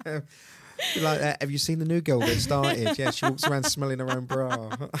 Like that. Have you seen the new girl that started? Yeah, she walks around smelling her own bra.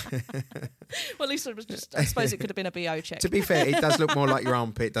 Well, at least it was just, I suppose it could have been a BO check. To be fair, it does look more like your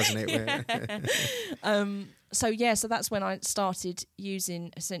armpit, doesn't it? So that's when I started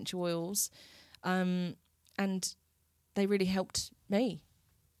using essential oils, and they really helped me.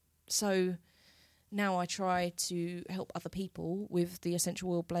 So now I try to help other people with the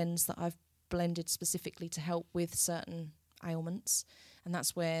essential oil blends that I've blended specifically to help with certain ailments. And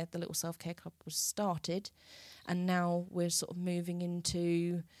that's where the Little Self-Care Club was started. And now we're sort of moving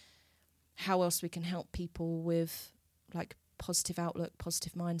into how else we can help people with like positive outlook,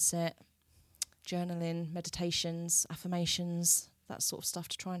 positive mindset, journaling, meditations, affirmations, that sort of stuff,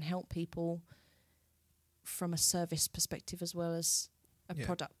 to try and help people from a service perspective as well as a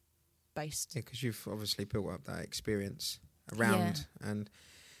product based. Yeah, because you've obviously built up that experience around, and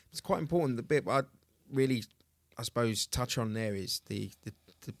it's quite important. The bit I'd really, I suppose, touch on there is the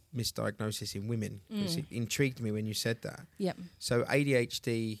misdiagnosis in women, because it intrigued me when you said that. Yep. So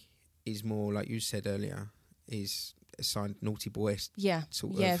ADHD is more, like you said earlier, is assigned naughty boy.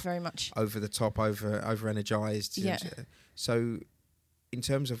 Sort of very much over the top, over energized. Yeah. So, in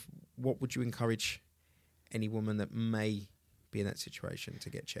terms of what would you encourage any woman that may be in that situation to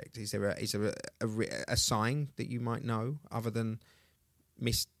get checked? Is there a sign that you might know other than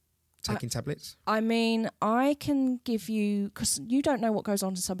taking tablets? I mean, I can give you, because you don't know what goes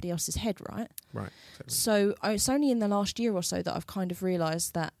on in somebody else's head, right? Right. Exactly. So it's only in the last year or so that I've kind of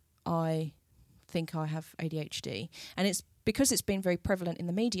realised that I think I have ADHD. And it's because it's been very prevalent in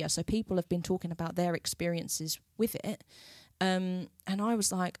the media. So people have been talking about their experiences with it. And I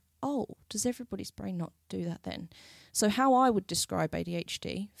was like, oh, does everybody's brain not do that then? So how I would describe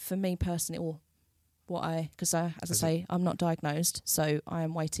ADHD, for me personally, or because as I say, I'm not diagnosed, so I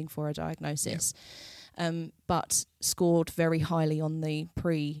am waiting for a diagnosis, but scored very highly on the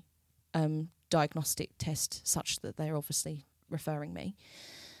pre-diagnostic test, such that they're obviously referring me.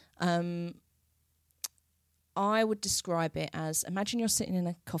 I would describe it as, imagine you're sitting in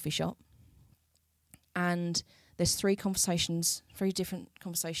a coffee shop and there's three different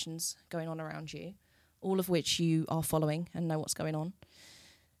conversations going on around you, all of which you are following and know what's going on.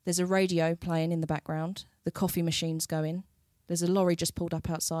 There's a radio playing in the background. The coffee machine's going. There's a lorry just pulled up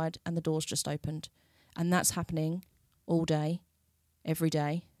outside and the door's just opened. And that's happening all day, every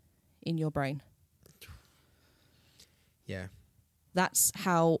day, in your brain. Yeah. That's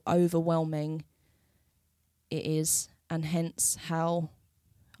how overwhelming it is, and hence how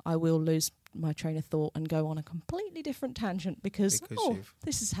I will lose my train of thought and go on a completely different tangent because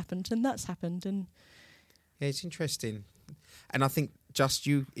this has happened and that's happened. And yeah, it's interesting. And I think just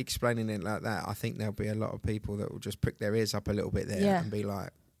you explaining it like that, I think there'll be a lot of people that will just prick their ears up a little bit there and be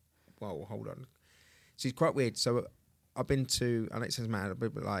like, whoa, hold on. So it's quite weird. So I've been to, I know it sounds mad,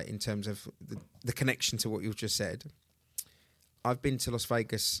 but like in terms of the connection to what you've just said, I've been to Las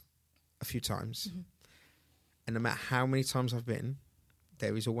Vegas a few times. Mm-hmm. And no matter how many times I've been,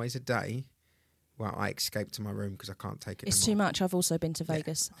 there is always a day where I escape to my room because I can't take it It's anymore. Too much. I've also been to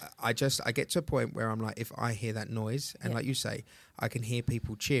Vegas. I get to a point where I'm like, if I hear that noise, and like you say, I can hear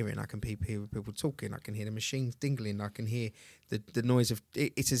people cheering, I can hear people talking, I can hear the machines dingling, I can hear the noise of,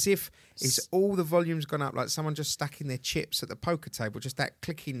 it's as if it's all the volume's gone up, like someone just stacking their chips at the poker table, just that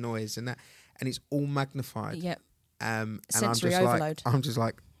clicking noise and it's all magnified. Yep. And sensory overload. I'm just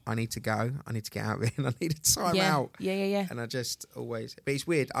like, I need to go. I need to get out of here, and I need a time out. Yeah. And I just always, but it's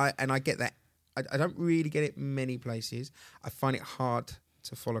weird. I get that. I don't really get it many places. I find it hard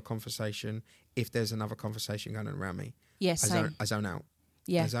to follow conversation if there's another conversation going on around me. Yes, I zone out.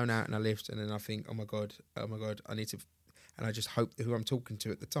 Yeah, I zone out and I lift, and then I think, oh my god, I need to, and I just hope that who I'm talking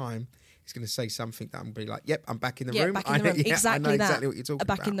to at the time is going to say something that I'm going to be like, yep, I'm back in the room. Back in the room. Exactly I know that. exactly what you're talking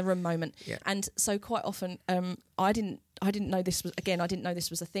about. Back in the room moment. Yeah. And so quite often, I didn't know this was, again, I didn't know this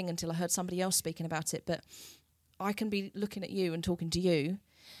was a thing until I heard somebody else speaking about it. But I can be looking at you and talking to you,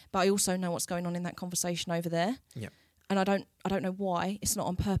 but I also know what's going on in that conversation over there. Yeah. And I don't know why. It's not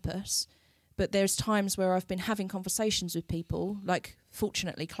on purpose. But there's times where I've been having conversations with people, like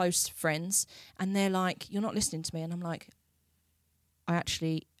fortunately close friends, and they're like, "You're not listening to me," and I'm like, "I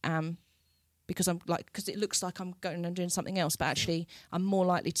actually am." Because it looks like I'm going and doing something else, but actually I'm more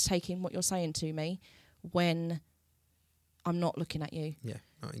likely to take in what you're saying to me when I'm not looking at you. Yeah,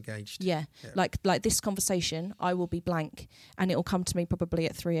 not engaged. Yeah. Like this conversation, I will be blank, and it will come to me probably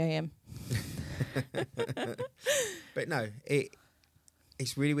at 3 a.m. But no,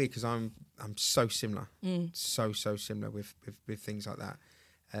 it's really weird because I'm so similar, so similar with things like that,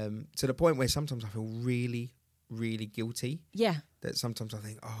 to the point where sometimes I feel really, really guilty. Yeah. That sometimes I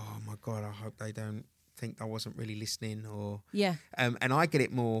think, oh my god, I hope they don't think I wasn't really listening, or and I get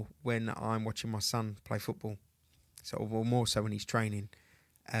it more when I'm watching my son play football, so or more so when he's training,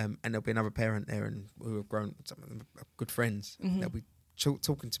 and there'll be another parent there, and who have grown, some of them are good friends. They'll be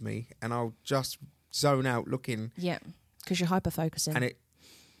talking to me, and I'll just zone out looking. Yeah, because you're hyper focusing, and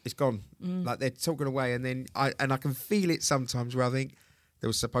it's gone. Like they're talking away, and then I can feel it sometimes where I think there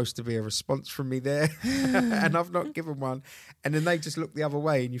was supposed to be a response from me there, and I've not given one, and then they just look the other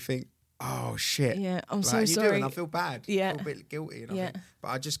way, and you think, oh shit, I'm so sorry. You do, and I feel bad. I feel a bit guilty, and I think, but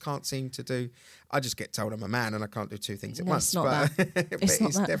I just can't seem to do. I just get told I'm a man, and I can't do two things at once. It's not that. But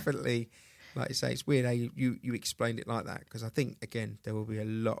it's definitely, like you say, it's weird how you explained it like that, because I think again there will be a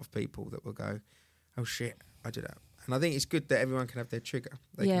lot of people that will go, oh shit, I did that. And I think it's good that everyone can have their trigger.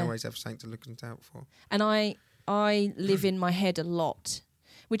 They can always have something to look out for. And I live in my head a lot,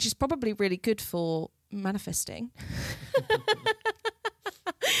 which is probably really good for manifesting.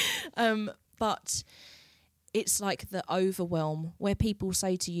 But it's like the overwhelm where people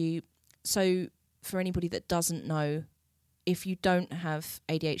say to you, so for anybody that doesn't know, if you don't have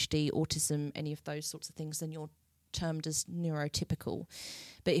ADHD, autism, any of those sorts of things, then you're termed as neurotypical.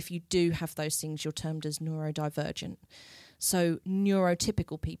 But if you do have those things, you're termed as neurodivergent. So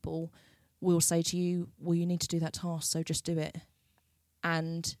neurotypical people will say to you, well, you need to do that task, so just do it.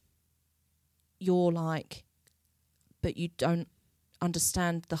 And you're like, but you don't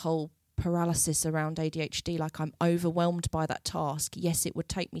understand the whole paralysis around ADHD. Like, I'm overwhelmed by that task. Yes, it would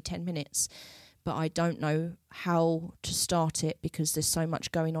take me 10 minutes, but I don't know how to start it because there's so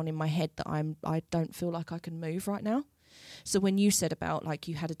much going on in my head that I don't feel like I can move right now. So when you said about, like,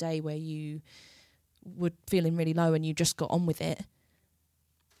 you had a day where you were feeling really low and you just got on with it,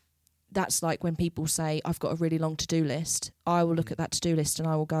 that's like when people say, I've got a really long to-do list. I will look at that to-do list and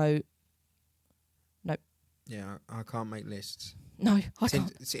I will go, nope. Yeah, I can't make lists. No, I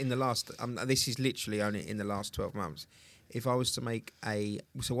can't. It's in the last, this is literally only in the last 12 months. If I was to make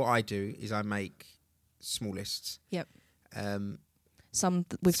so what I do is I make small lists. Yep. Some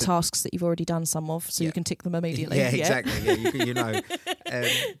with tasks that you've already done some of, so you can tick them immediately. Yeah, exactly. Yeah, you know.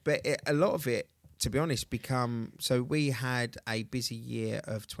 But a lot of it, to be honest, so we had a busy year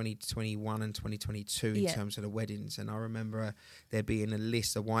of 2021 and 2022 in terms of the weddings, and I remember there being a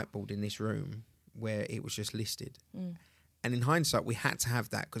list, a whiteboard in this room where it was just listed. And in hindsight, we had to have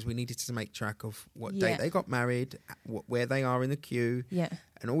that because we needed to make track of what date they got married, where they are in the queue,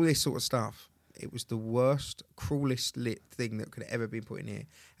 and all this sort of stuff. It was the worst, cruelest lit thing that could ever be put in here.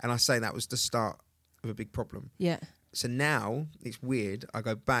 And I say that was the start of a big problem. Yeah. So now, it's weird, I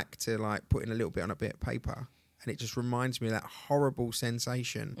go back to like putting a little bit on a bit of paper, and it just reminds me of that horrible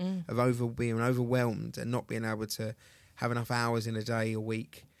sensation of being overwhelmed and not being able to have enough hours in a day, a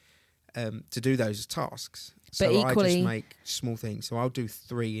week, to do those tasks. So but equally, I just make small things. So I'll do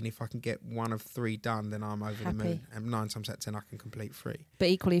 3, and if I can get 1 of 3 done, then I'm over the moon. And 9 times out of 10, I can complete 3. But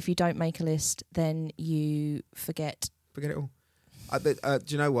equally, if you don't make a list, then you forget. Forget it all. Do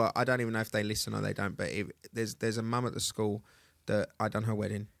you know what? I don't even know if they listen or they don't. But there's a mum at the school that I done her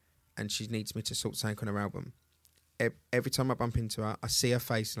wedding, and she needs me to sort something on her album. Every time I bump into her, I see her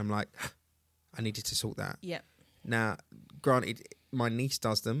face, and I'm like, I needed to sort that. Yeah. Now, granted, my niece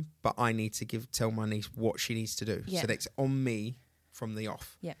does them, but I need to tell my niece what she needs to do. Yeah. So that's on me from the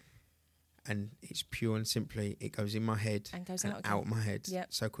off. Yeah. And it's pure and simply, it goes in my head and goes out my head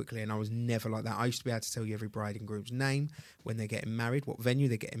so quickly. And I was never like that. I used to be able to tell you every bride and groom's name, when they're getting married, what venue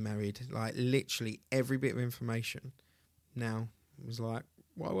they're getting married, like literally every bit of information. Now, it was like,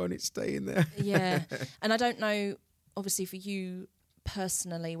 why won't it stay in there? Yeah. And I don't know, obviously for you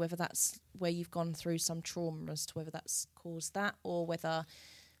personally, whether that's where you've gone through some trauma as to whether that's caused that, or whether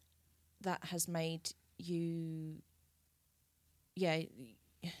that has made you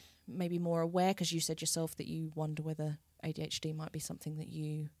maybe more aware, because you said yourself that you wonder whether ADHD might be something that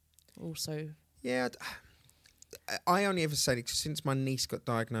you also... Yeah, I only ever said it since my niece got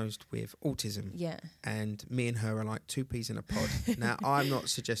diagnosed with autism. Yeah. And me and her are like 2 peas in a pod. Now, I'm not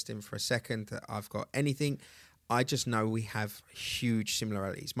suggesting for a second that I've got anything. I just know we have huge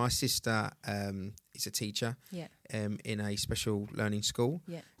similarities. My sister is a teacher in a special learning school.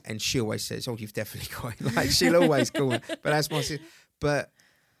 Yeah. And she always says, oh, you've definitely got it. Like, she'll always call it. But that's my sister. But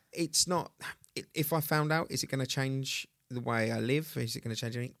it's not... If I found out, is it going to change the way I live? Is it going to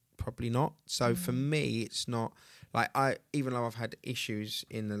change anything? Probably not. So for me, it's not... Like, even though I've had issues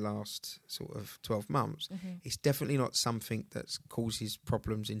in the last sort of 12 months, it's definitely not something that causes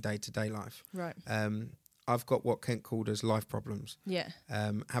problems in day-to-day life. Right. I've got what Kent called as life problems. Yeah.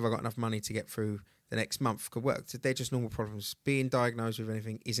 Have I got enough money to get through the next month? Could work. They're just normal problems. Being diagnosed with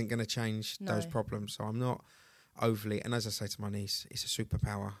anything isn't going to change those problems. So I'm not overly... And as I say to my niece, it's a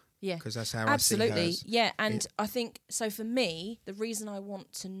superpower Yeah. Because that's how Absolutely. I see hers. Yeah, and I think, so for me, the reason I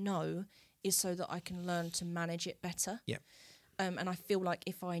want to know is so that I can learn to manage it better. Yeah. And I feel like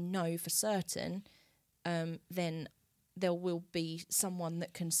if I know for certain, then there will be someone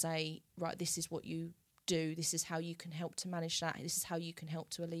that can say, right, this is what you do, this is how you can help to manage that, this is how you can help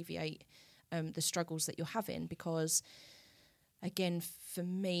to alleviate the struggles that you're having. Because, again, for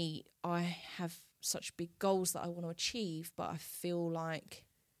me, I have such big goals that I want to achieve, but I feel like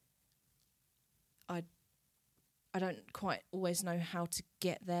I don't quite always know how to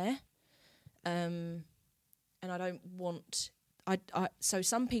get there. And I don't want... So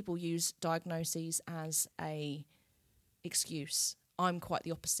some people use diagnoses as a excuse. I'm quite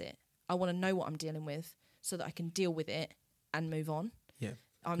the opposite. I want to know what I'm dealing with so that I can deal with it and move on. Yeah,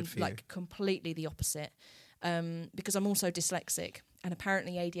 I'm like completely the opposite, because I'm also dyslexic, and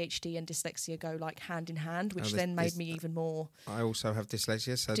apparently ADHD and dyslexia go like hand in hand, which then made me even more... I also have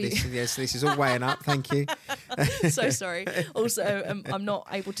dyslexia, so this is all weighing up. Thank you. So sorry. Also, I'm not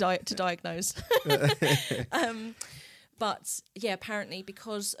able to diagnose. But yeah, apparently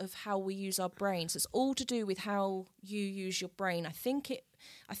because of how we use our brains, it's all to do with how you use your brain. I think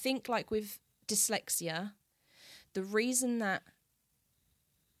like with dyslexia, the reason that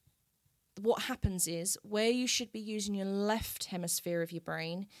what happens is where you should be using your left hemisphere of your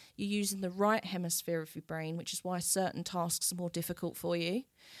brain, you're using the right hemisphere of your brain, which is why certain tasks are more difficult for you.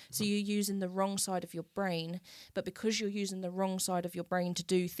 So you're using the wrong side of your brain, but because you're using the wrong side of your brain to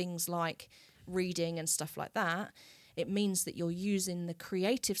do things like reading and stuff like that, it means that you're using the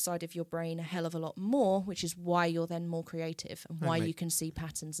creative side of your brain a hell of a lot more, which is why you're then more creative and why you can see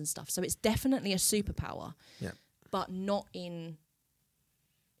patterns and stuff. So it's definitely a superpower, but not in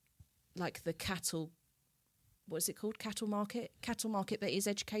like the cattle, what is it called? Cattle market that is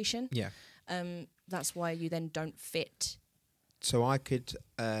education. Yeah. That's why you then don't fit. So I could,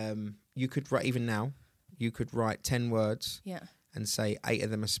 you could write, even now, you could write 10 words and say 8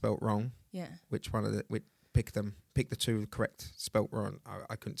 of them are spelt wrong. Yeah. Which one of the, pick the 2 correct spelt wrong.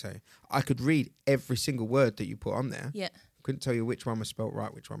 I couldn't tell you. I could read every single word that you put on there. Yeah. Couldn't tell you which one was spelt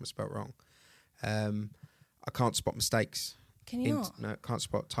right, which one was spelt wrong. I can't spot mistakes. Can you not? No, can't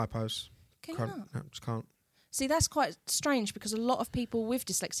spot typos. Can you not? No, just can't. See, that's quite strange because a lot of people with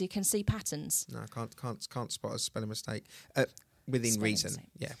dyslexia can see patterns. No, can't spot a spelling mistake. Within Spelling reason. mistake.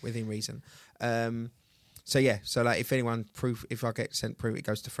 Yeah, within reason. So like if anyone if I get sent proof, it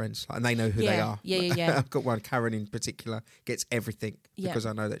goes to friends, and they know who they are. Yeah. I've got one, Karen in particular, gets everything because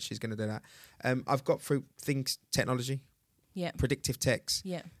I know that she's going to do that. I've got through things, technology, predictive text,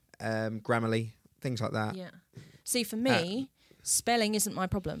 Grammarly, things like that. Yeah. See, for me, spelling isn't my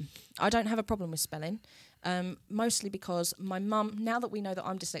problem. I don't have a problem with spelling. Mostly because my mum, now that we know that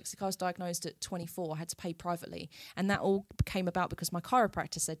I'm dyslexic, I was diagnosed at 24, I had to pay privately. And that all came about because my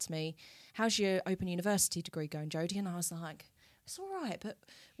chiropractor said to me, how's your Open University degree going, Jodie? And I was like, it's all right. But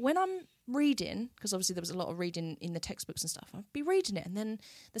when I'm reading, because obviously there was a lot of reading in the textbooks and stuff, I'd be reading it and then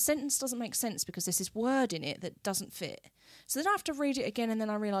the sentence doesn't make sense because there's this word in it that doesn't fit. So then I have to read it again and then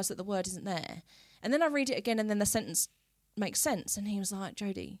I realise that the word isn't there. And then I read it again and then the sentence makes sense. And he was like,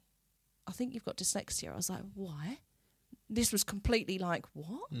 Jodie, I think you've got dyslexia. I was like, why? This was completely like,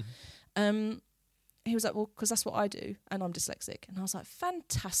 what? Mm-hmm. He was like, well, because that's what I do, and I'm dyslexic. And I was like,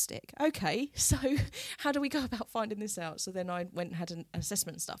 fantastic. Okay, so how do we go about finding this out? So then I went and had an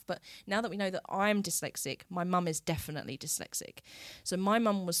assessment and stuff. But now that we know that I'm dyslexic, my mum is definitely dyslexic. So my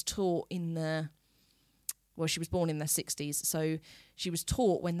mum was taught she was born in the 60s. So she was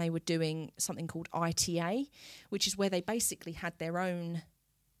taught when they were doing something called ITA, which is where they basically had their own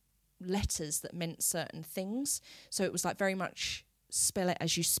letters that meant certain things. So it was like very much spell it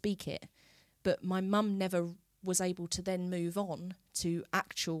as you speak it. But my mum never was able to then move on to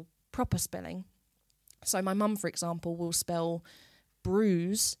actual proper spelling. So my mum, for example, will spell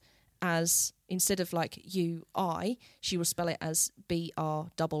bruise as, instead of like U-I, she will spell it as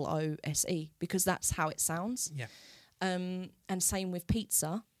B-R-O-O-S-E because that's how it sounds. Yeah. And same with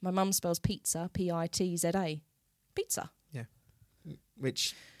pizza. My mum spells pizza, P-I-T-Z-A. Pizza. Yeah.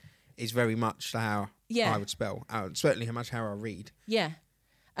 Which is very much how I would spell. Certainly how I read. Yeah.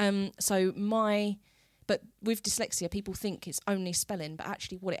 But with dyslexia, people think it's only spelling, but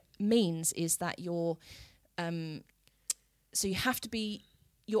actually what it means is that your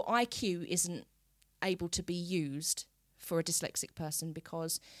IQ isn't able to be used for a dyslexic person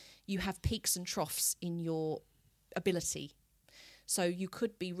because you have peaks and troughs in your ability. So you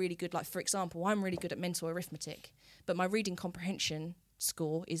could be really good, like for example, I'm really good at mental arithmetic, but my reading comprehension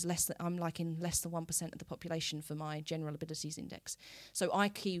score is I'm like in less than 1% of the population for my general abilities index. So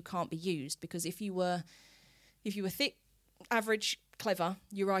IQ can't be used because if you were thick, average, clever,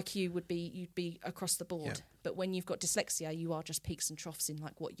 your IQ you'd be across the board. Yeah. But when you've got dyslexia, you are just peaks and troughs in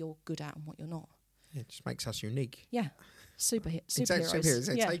like what you're good at and what you're not. Yeah, it just makes us unique. Yeah. Superheroes.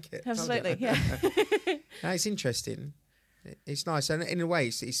 Superheroes. Yeah, take it. Absolutely. Yeah. No, it's interesting. It's nice. And in a way,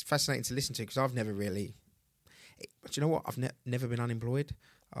 it's fascinating to listen to because I've never really... Do you know what? I've never been unemployed.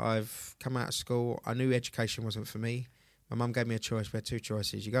 I've come out of school. I knew education wasn't for me. My mum gave me a choice. We had two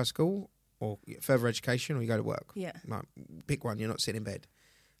choices. You go to school or further education or you go to work. Yeah. Like, pick one. You're not sitting in bed.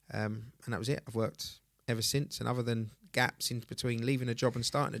 And that was it. I've worked ever since. And other than gaps in between leaving a job and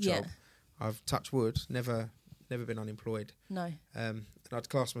starting a job, I've touched wood, never been unemployed. No. And I'd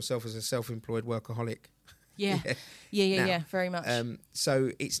class myself as a self-employed workaholic. Yeah. Yeah, very much.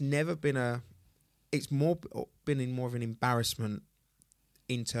 So it's never been it's been in more of an embarrassment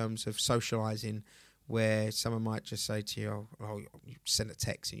in terms of socialising, where someone might just say to you, oh, you send a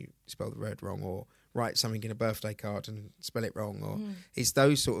text and you spell the word wrong, or write something in a birthday card and spell it wrong, or it's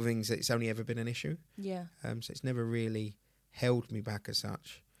those sort of things that it's only ever been an issue. Yeah. So it's never really held me back as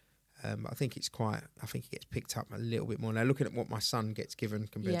such. I think it gets picked up a little bit more now. Looking at what my son gets given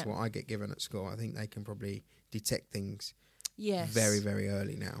compared to what I get given at school, I think they can probably detect things very, very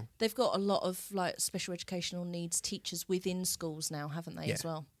early now. They've got a lot of like special educational needs teachers within schools now, haven't they, as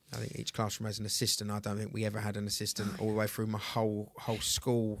well? I think each classroom has an assistant. I don't think we ever had an assistant all the way through my whole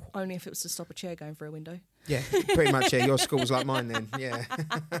school. Only if it was to stop a chair going through a window. Yeah, pretty much, yeah. Your school was like mine then, yeah.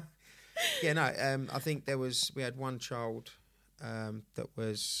 Yeah, no, I think we had one child that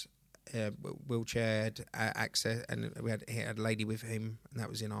was... wheelchair access, and we had a lady with him, and that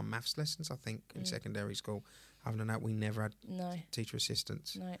was in our maths lessons, I think, in secondary school. Other than that, we never had teacher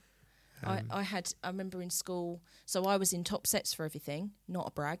assistants. No. I remember in school, so I was in top sets for everything, not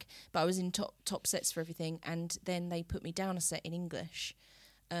a brag, but I was in top sets for everything, and then they put me down a set in English,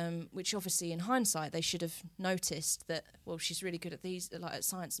 which obviously in hindsight they should have noticed that, well, she's really good at these, like at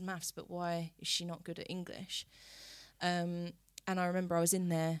science and maths, but why is she not good at English? And I remember I was in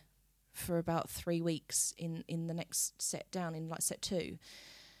there for about 3 weeks in the next set down, in like set 2,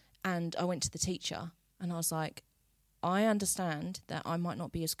 and I went to the teacher and I was like, I understand that I might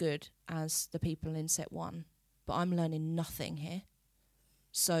not be as good as the people in set 1, but I'm learning nothing here,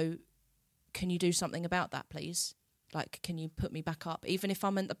 so can you do something about that, please? Like, can you put me back up? Even if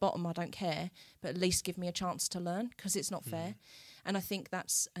I'm at the bottom, I don't care, but at least give me a chance to learn, because it's not fair. And I think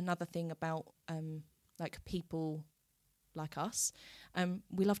that's another thing about like people like us,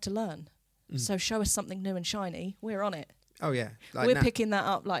 we love to learn. So show us something new and shiny, we're on it. Oh yeah, like we're picking that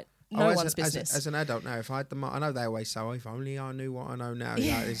up like no one's business. As an adult now, if I had I know they always say, oh, if only I knew what I know now.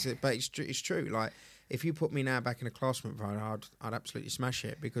 Yeah, but it's true. Like, if you put me now back in a classroom, I'd absolutely smash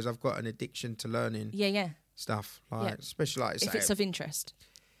it, because I've got an addiction to learning. Stuff like, especially like if it's of interest.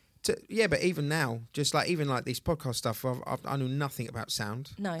 But even now, just like even like these podcast stuff, I know nothing about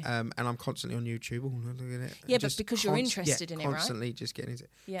sound. No. And I'm constantly on YouTube. Oh, look at it. Yeah, but because you're interested in it, right? Constantly just getting into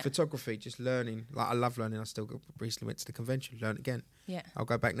it. Yeah. Photography, just learning. Like, I love learning. I still recently went to the convention, learn again. Yeah. I'll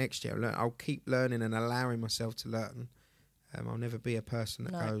go back next year. I'll keep learning and allowing myself to learn. I'll never be a person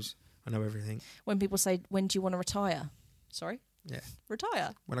that goes, I know everything. When people say, when do you want to retire? Sorry? Yeah. Retire?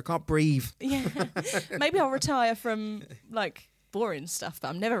 When I can't breathe. Yeah. Maybe I'll retire from like boring stuff, but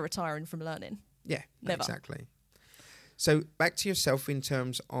I'm never retiring from learning. Yeah, never. Exactly. So back to yourself in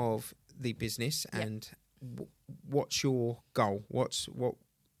terms of the business and what's your goal?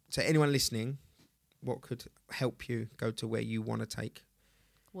 So anyone listening, what could help you go to where you want to take?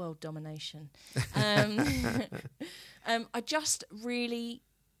 World domination. I just really,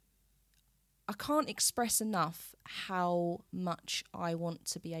 I can't express enough how much I want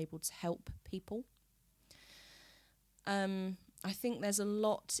to be able to help people. I think there's a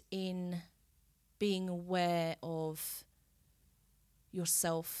lot in being aware of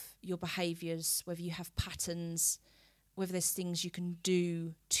yourself, your behaviours, whether you have patterns, whether there's things you can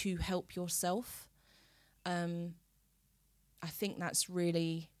do to help yourself. I think that's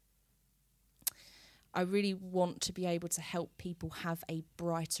really, I really want to be able to help people have a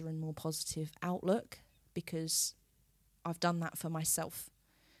brighter and more positive outlook, because I've done that for myself.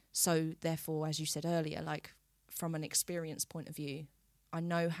 So therefore, as you said earlier, like, from an experience point of view, I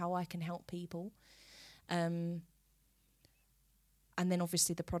know how I can help people. And then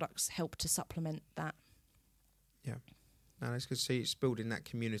obviously the products help to supplement that. Yeah. No, that's good to see. It's building that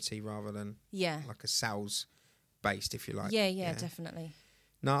community rather than like a sales based, if you like. Yeah, definitely.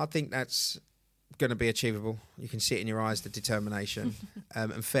 No, I think that's going to be achievable. You can see it in your eyes, the determination.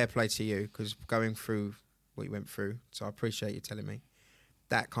 And fair play to you, because going through what you went through, so I appreciate you telling me.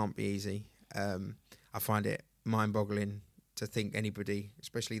 That can't be easy. I find it mind-boggling to think anybody,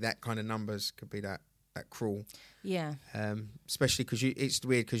 especially that kind of numbers, could be that cruel. Yeah. Especially because it's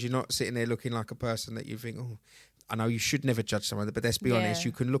weird because you're not sitting there looking like a person that you think, oh, I know you should never judge someone, but let's be honest,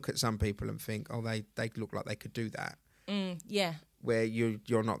 you can look at some people and think, oh, they look like they could do that. Yeah. Where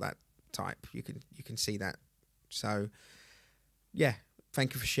you're not that type. You can see that. So, yeah,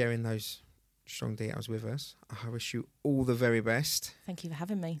 thank you for sharing those strong details with us. I wish you all the very best. Thank you for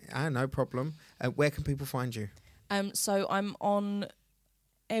having me. No problem. Where can people find you? So I'm on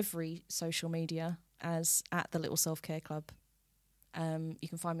every social media as at the Little Self Care Club. You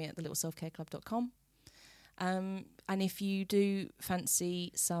can find me at thelittleselfcareclub.com. And if you do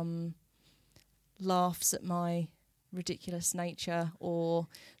fancy some laughs at my ridiculous nature or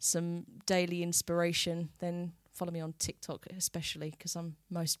some daily inspiration, then follow me on TikTok especially, because I'm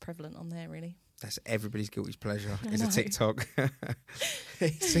most prevalent on there, really. That's everybody's guilty pleasure, is a TikTok.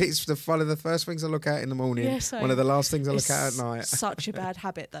 It's one of the first things I look at in the morning, one of the last things I look at night. Such a bad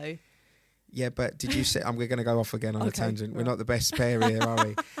habit, though. Yeah, but did you say... We're going to go off again on a tangent. Right. We're not the best pair here, are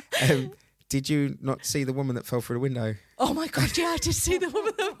we? Did you not see the woman that fell through the window? Oh, my God, yeah, I did see the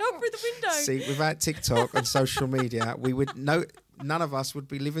woman that fell through the window. See, without TikTok and social media, we would none of us would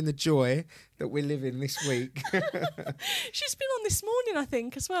be living the joy that we're living this week. She's been on this morning, I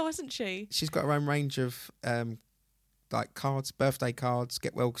think, as well, hasn't she? She's got her own range of like cards, birthday cards,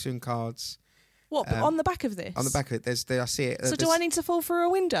 get well soon cards. What, on the back of this? On the back of it, I see it. So do I need to fall through a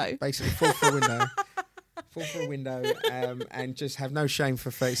window? Basically, fall through a window. Fall through a window and just have no shame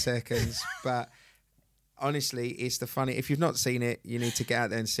for 30 seconds. But honestly, it's the funny. If you've not seen it, you need to get out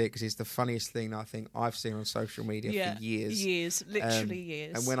there and see it, because it's the funniest thing I think I've seen on social media for years. Years, literally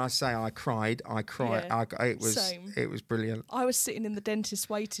years. And when I say I cried. Yeah, it was brilliant. I was sitting in the dentist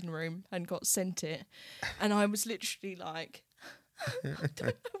waiting room and got sent it, and I was literally like, I don't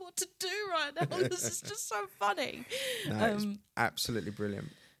know what to do right now. This is just so funny. No, it's absolutely brilliant.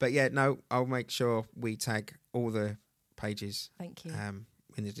 But yeah, no, I'll make sure we tag all the pages. Thank you.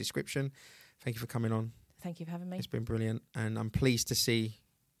 In the description. Thank you for coming on. Thank you for having me. It's been brilliant, and I'm pleased to see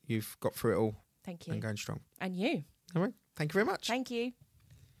you've got through it all. Thank you. And going strong. And you. All right. Thank you very much. Thank you.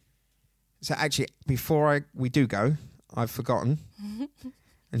 So actually, before we do go, I've forgotten,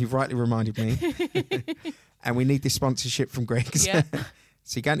 and you've rightly reminded me, and we need this sponsorship from Greg's. Yeah.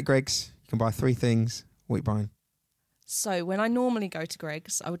 So you go to Greg's, you can buy 3 things. What are you buying? So when I normally go to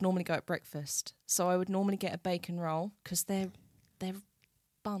Greg's, I would normally go at breakfast. So I would normally get a bacon roll, because their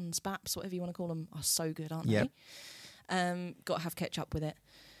buns, baps, whatever you want to call them, are so good, aren't they? Got to have ketchup with it.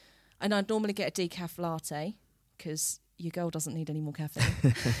 And I'd normally get a decaf latte, because your girl doesn't need any more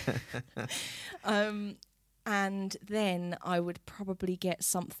caffeine. And then I would probably get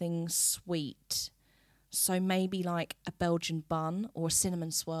something sweet. So maybe like a Belgian bun or a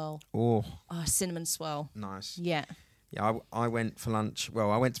cinnamon swirl. Oh, a cinnamon swirl. Nice. Yeah. Yeah, I went for lunch.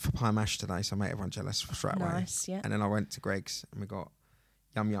 Well, I went for pie mash today, so I made everyone jealous straight away. Nice, yeah. And then I went to Greg's and we got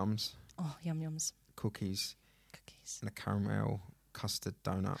yum yums. Oh, yum yums. Cookies. And a caramel custard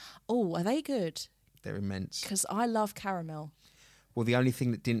donut. Oh, are they good? They're immense. Because I love caramel. Well, the only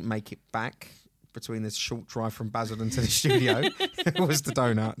thing that didn't make it back between the short drive from Basildon to the studio was the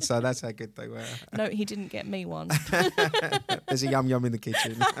donut. So that's how good they were. No, he didn't get me one. There's a yum yum in the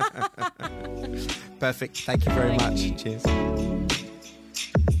kitchen. Perfect. Thank you very much. Cheers.